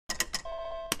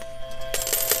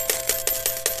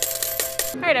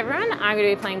Alright everyone, I'm going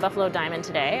to be playing Buffalo Diamond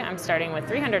today. I'm starting with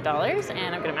 $300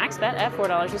 and I'm going to max bet at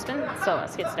 $4 a spin, so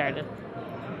let's get started.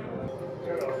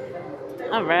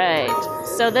 Alright,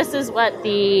 so this is what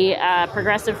the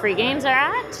progressive free games are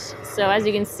at. So as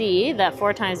you can see, that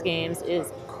 4 times games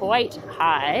is quite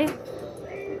high,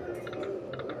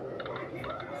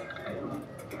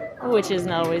 which is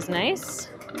always nice.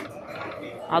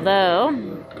 Although,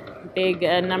 big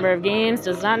number of games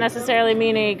does not necessarily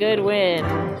mean a good win.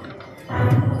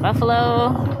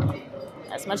 Buffalo,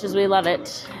 as much as we love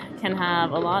it, can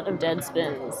have a lot of dead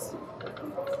spins.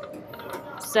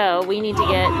 So we need to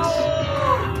get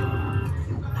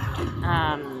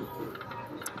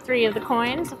 3 of the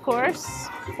coins, of course,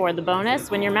 for the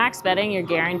bonus. When you're max betting, you're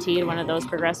guaranteed one of those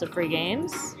progressive free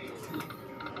games.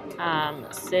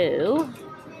 So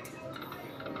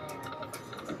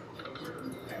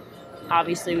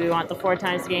obviously we want the 4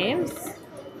 times games,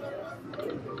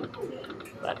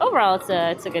 but overall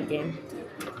it's a good game.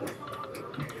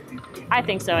 I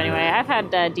think so anyway. I've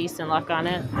had decent luck on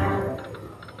it.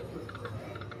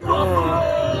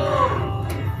 Whoa.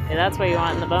 Okay, that's what you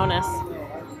want in the bonus.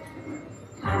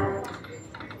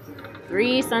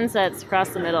 3 sunsets across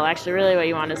the middle. Actually, really what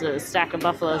you want is a stack of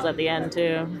buffaloes at the end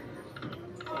too.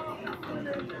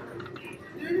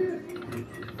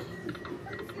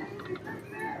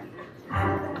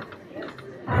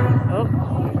 Oh.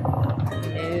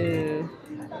 Ew.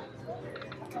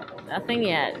 Nothing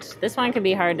yet. This one could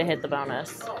be hard to hit the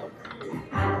bonus.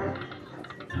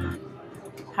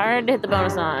 Hard to hit the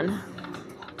bonus on.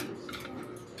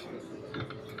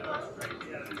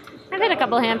 I've hit a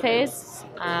couple hand pays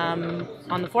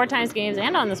on the 4 times games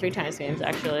and on the 3 times games,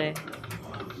 actually.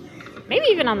 Maybe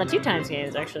even on the 2 times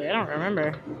games, actually. I don't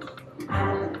remember.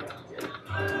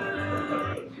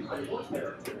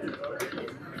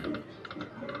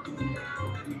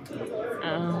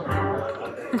 Oh.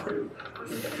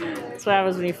 That's what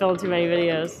happens when you film too many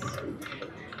videos.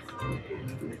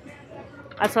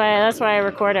 That's why I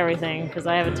record everything, because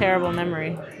I have a terrible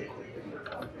memory.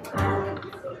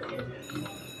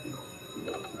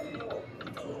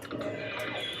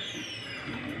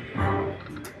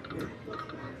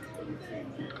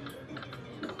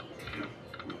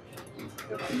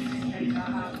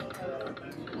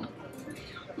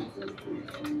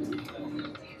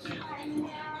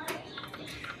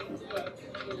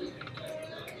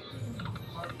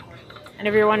 And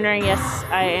if you're wondering, yes,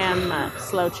 I am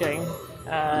slouching.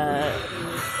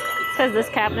 It's because this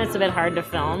cabinet's a bit hard to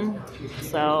film,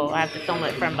 so I have to film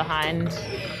it from behind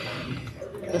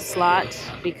the slot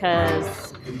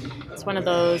because it's one of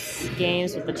those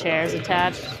games with the chairs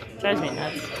attached. It drives me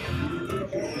nuts.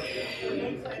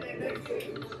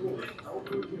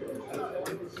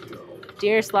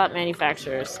 Dear slot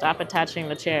manufacturers, stop attaching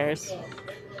the chairs.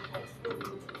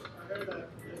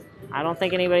 I don't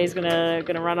think anybody's gonna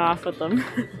run off with them.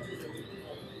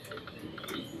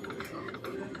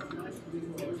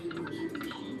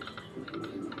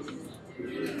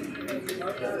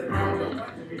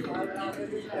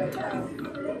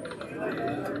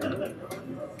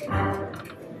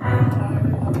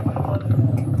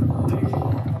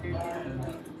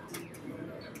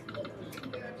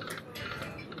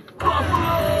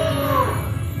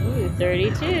 Ooh,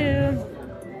 32.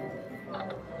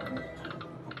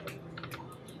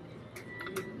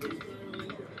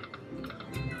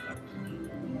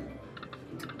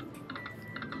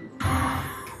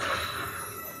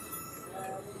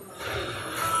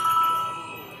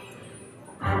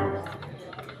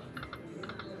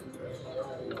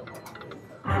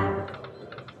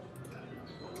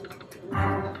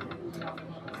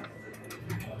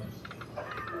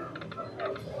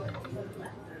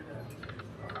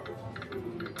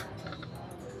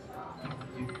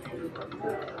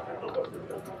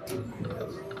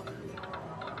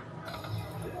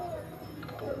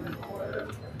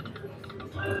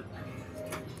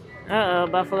 Uh-oh,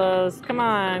 buffaloes. Come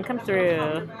on, come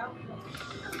through.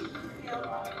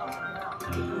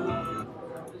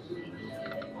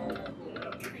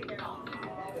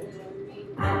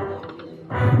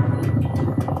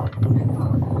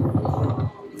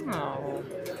 Oh.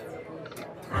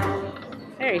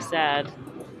 Very sad.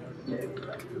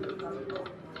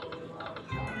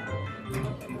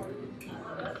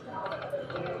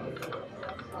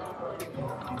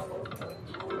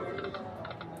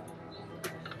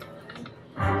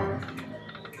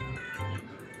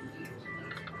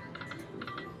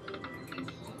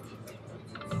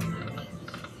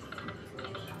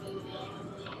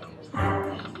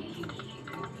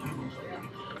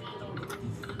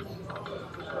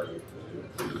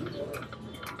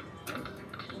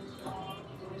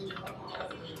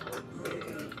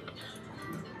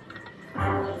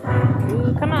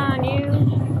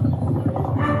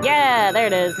 there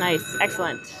it is. Nice.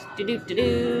 Excellent.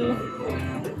 Do-do-do-do.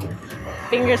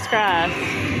 Fingers crossed.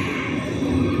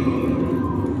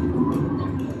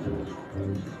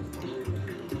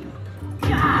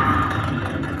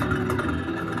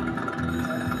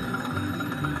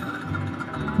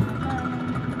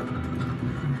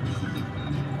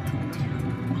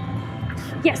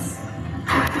 Yes.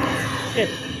 Good.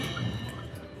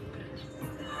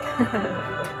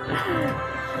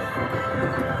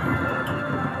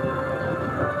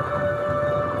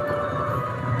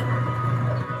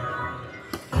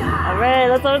 All right,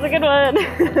 that's always a good one.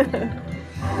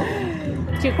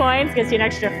 2 coins gets you an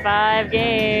extra 5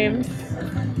 games.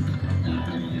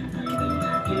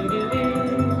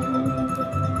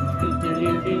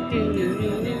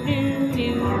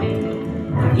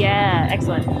 Yeah,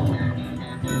 excellent.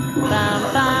 Bum,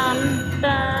 bum,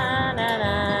 da, na,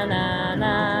 na, na,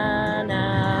 na, na.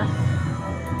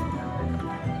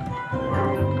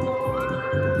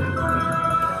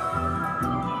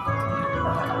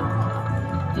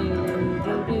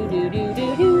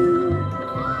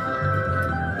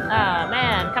 Oh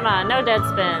man, come on, no dead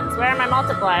spins. Where are my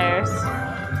multipliers?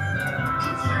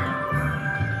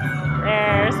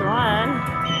 There's 1.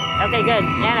 Okay, good.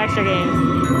 And extra games.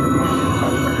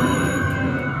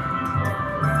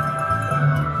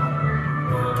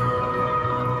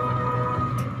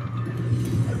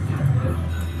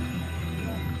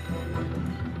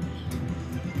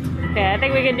 Okay, I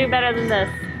think we can do better than this.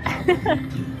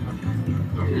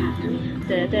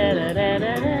 Okay,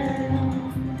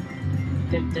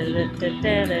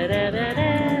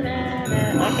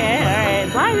 alright.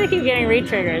 As long as we keep getting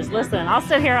re-triggers. Listen, I'll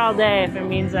sit here all day if it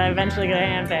means I eventually get a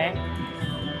hand pay.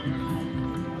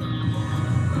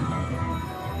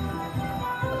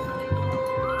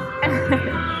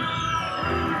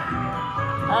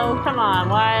 Oh, come on,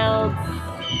 Wild.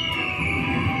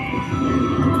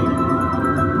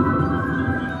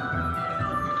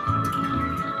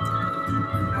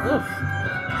 Oof.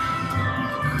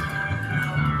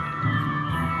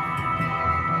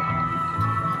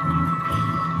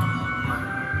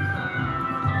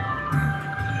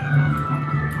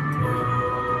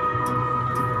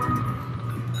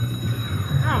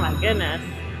 Oh my goodness.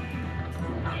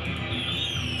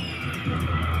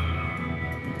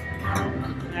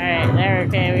 Alright, there,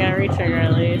 okay, we got a re-trigger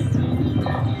at least.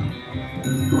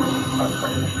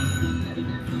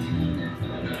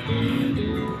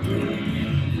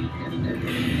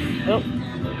 Oh,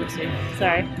 oopsie,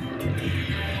 sorry.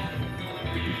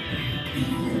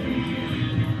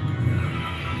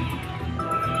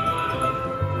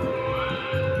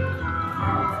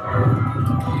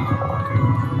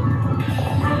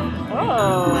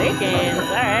 Oh, 8 games,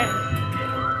 alright.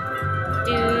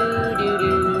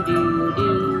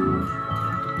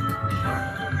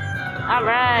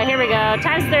 Alright, here we go.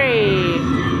 Times 3.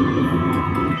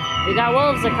 We got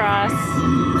wolves across.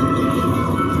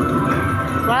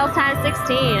 12 times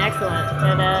 16. Excellent.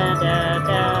 Da, da, da,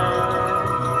 da.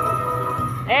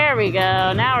 There we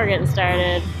go. Now we're getting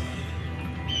started.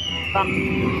 Bum.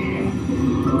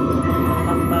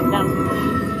 Bum, bum, bum.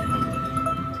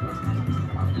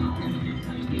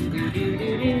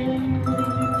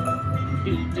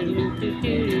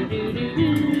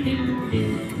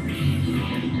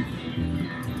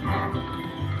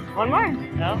 One more.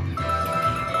 No.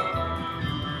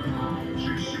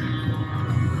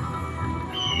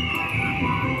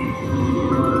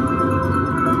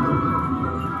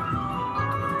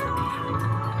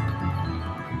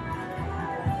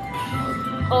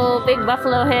 Oh, big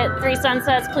buffalo hit. 3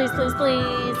 sunsets, please, please,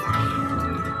 please.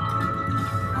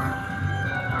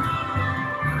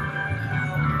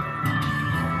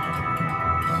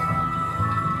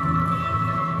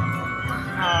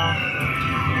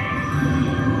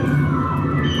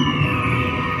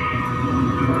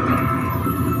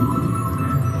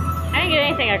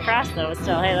 Across though, but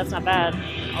still, hey, that's not bad.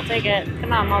 I'll take it.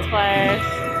 Come on, multipliers.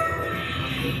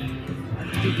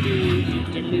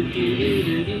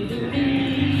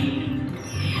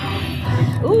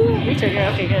 Ooh, re-trigger.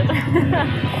 Okay, good.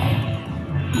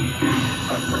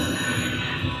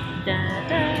 Da,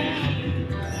 da.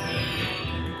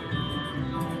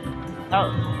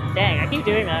 Oh, dang, I keep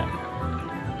doing that.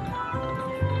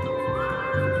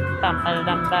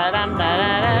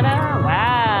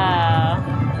 Wow.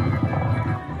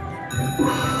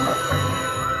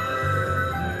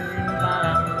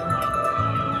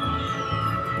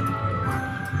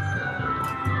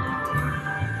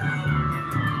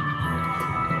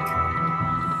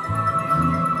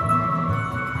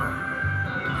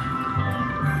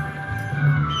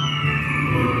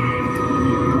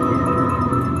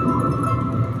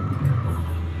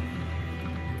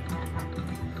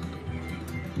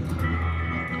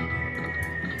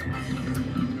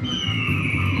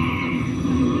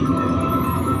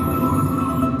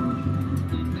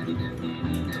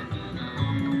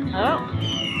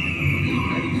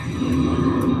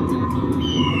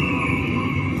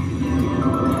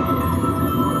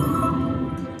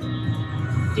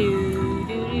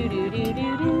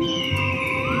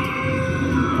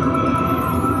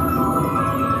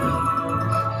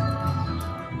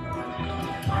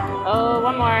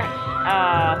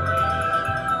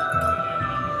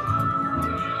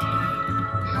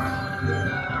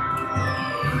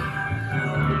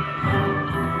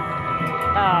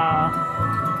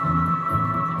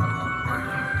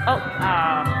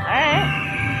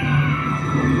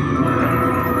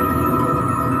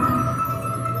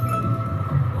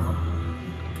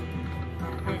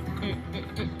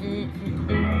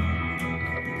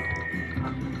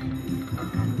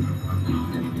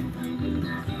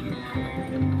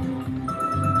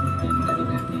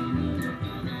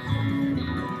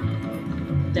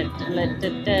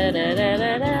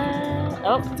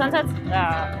 Oh, sunset's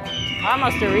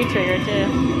almost a retrigger too.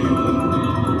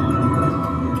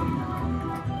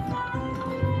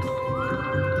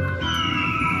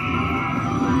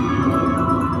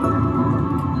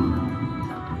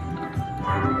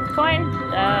 Coin.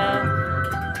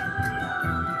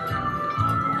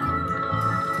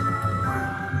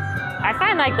 I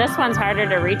find like this one's harder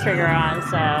to retrigger on,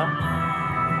 so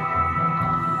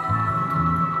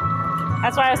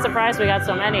that's why I was surprised we got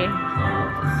so many.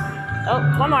 Oh,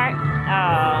 one more.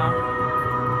 Oh.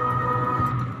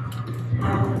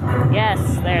 Yes,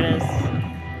 there it is.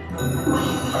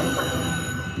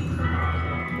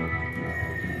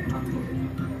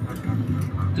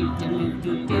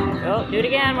 Oh, do it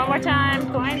again, one more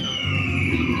time, coin.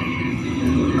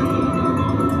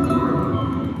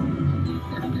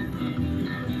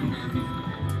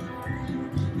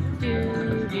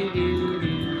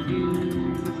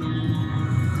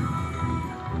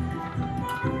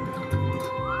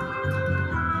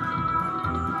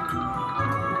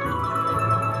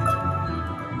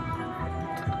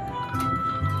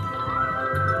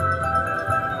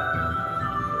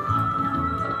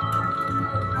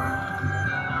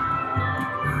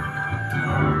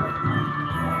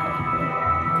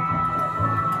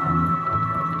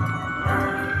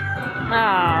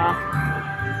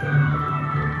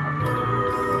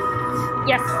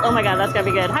 Yes! Oh my god, that's gotta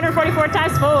be good. 144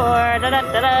 times 4!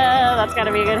 Da-da-da-da! That's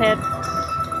gotta be a good hit.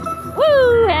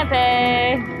 Woo!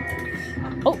 HANDPAY!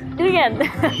 Oh, do it again!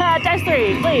 Times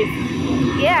 3, please!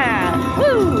 Yeah!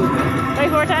 Woo!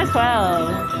 24 times 12!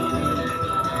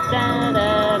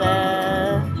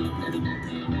 Da-da-da!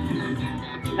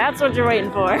 That's what you're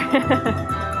waiting for.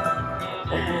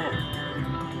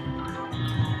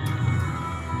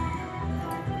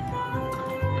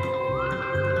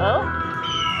 Oh?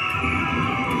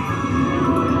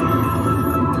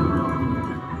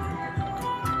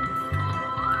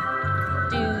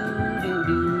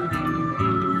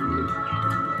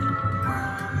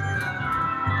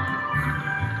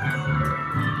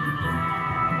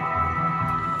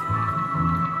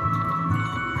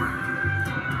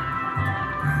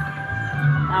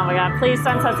 Oh my god, please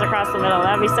sunsets across the middle.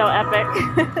 That'd be so epic.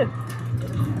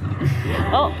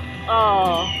 Oh,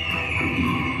 oh.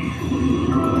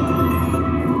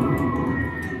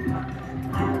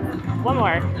 One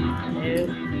more. Two.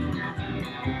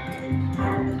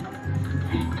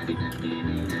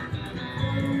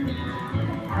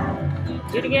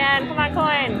 Do it again. Come on,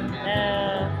 coin.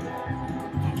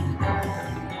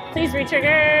 Please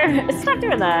retrigger. Stop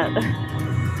doing that.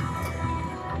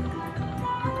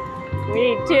 We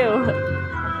need 2.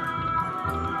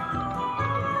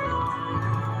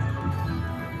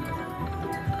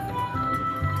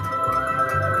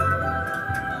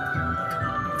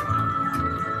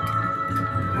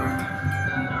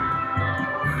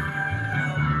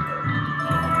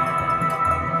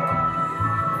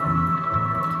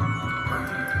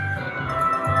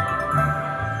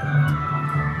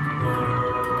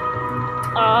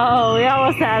 Oh, we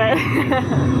almost had it.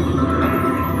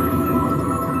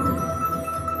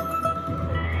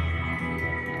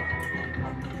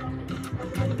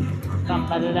 Bum,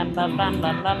 ba-da-dum, bum, bum,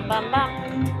 bum, bum, bum, bum.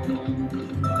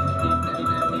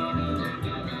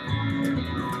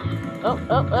 Oh,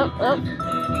 oh, oh, oh.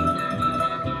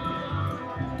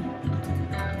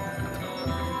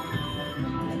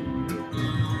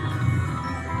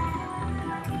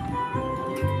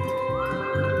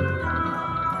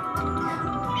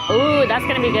 Ooh, that's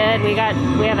gonna be good. We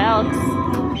have elks.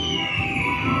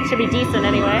 Should be decent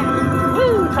anyway.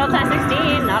 Woo, 12 times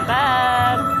 16, not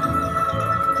bad.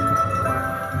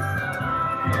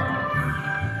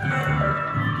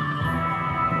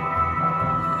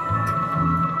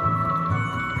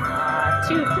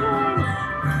 Two coins.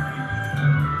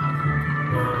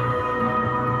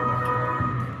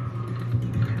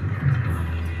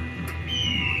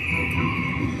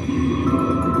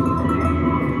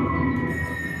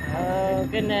 Oh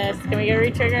goodness, can we get a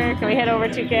retrigger? Can we hit over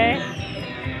 2K?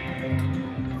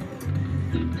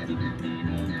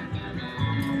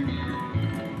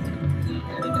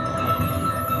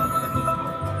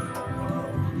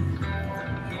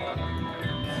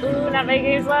 Ooh, not many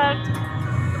games left.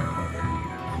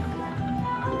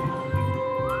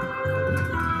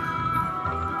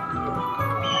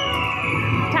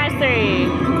 Times 3.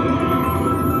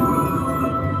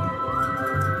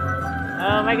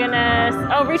 Oh my goodness.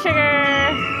 Oh,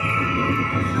 retrigger.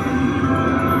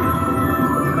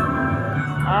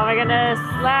 Oh my goodness.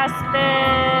 Last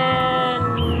spin.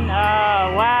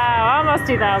 Oh, wow. Almost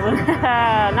 2,000.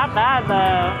 Not bad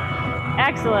though.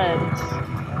 Excellent.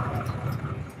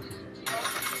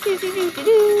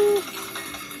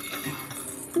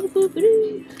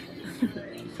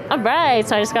 Alright,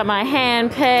 so I just got my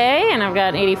hand pay and I've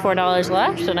got $84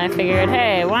 left, and I figured,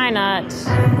 hey, why not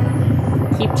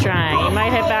keep trying? You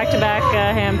might hit back-to-back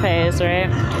hand pays, right?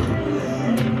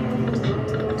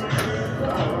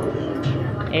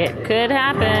 It could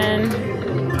happen.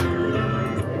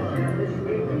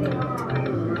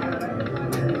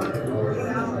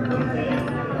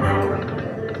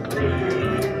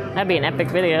 That'd be an epic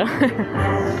video.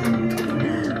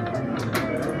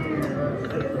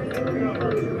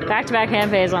 Back-to-back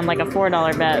hand pays on like a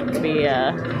 $4 bet would be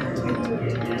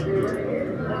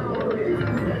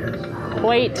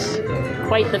quite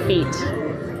the feat.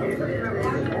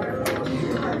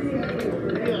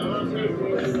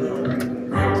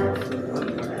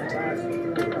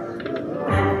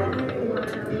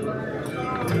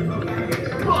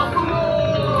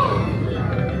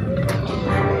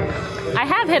 I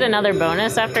have hit another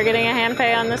bonus after getting a hand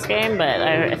pay on this game, but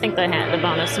I think the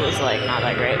bonus was like not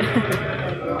that great.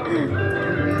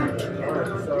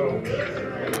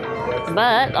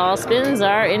 But all spins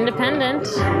are independent.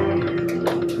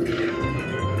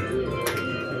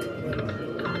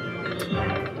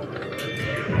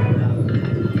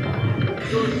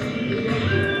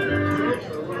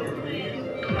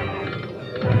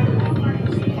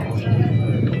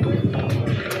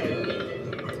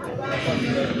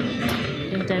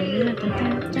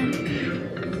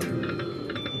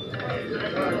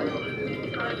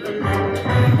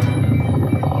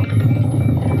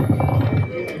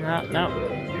 No.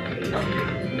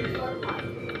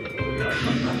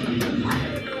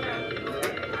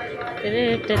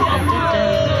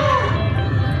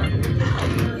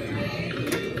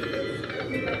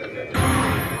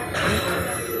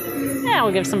 Yeah,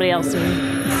 we'll give somebody else some.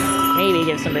 Maybe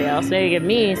give somebody else. Maybe give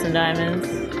me some diamonds.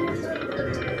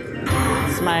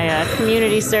 It's my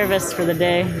community service for the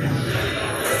day.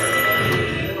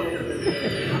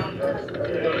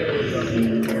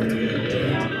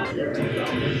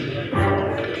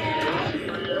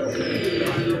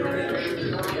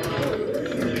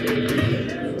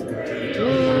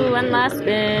 One last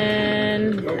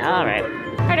spin. All right.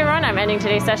 All right, everyone, I'm ending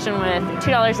today's session with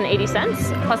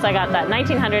 $2.80. Plus, I got that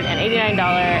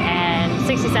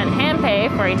 $1,989.60 hand pay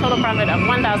for a total profit of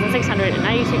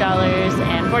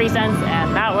 $1,692.40,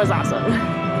 and that was awesome.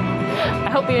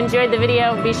 I hope you enjoyed the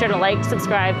video. Be sure to like,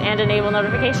 subscribe, and enable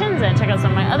notifications, and check out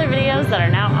some of my other videos that are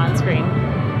now on screen.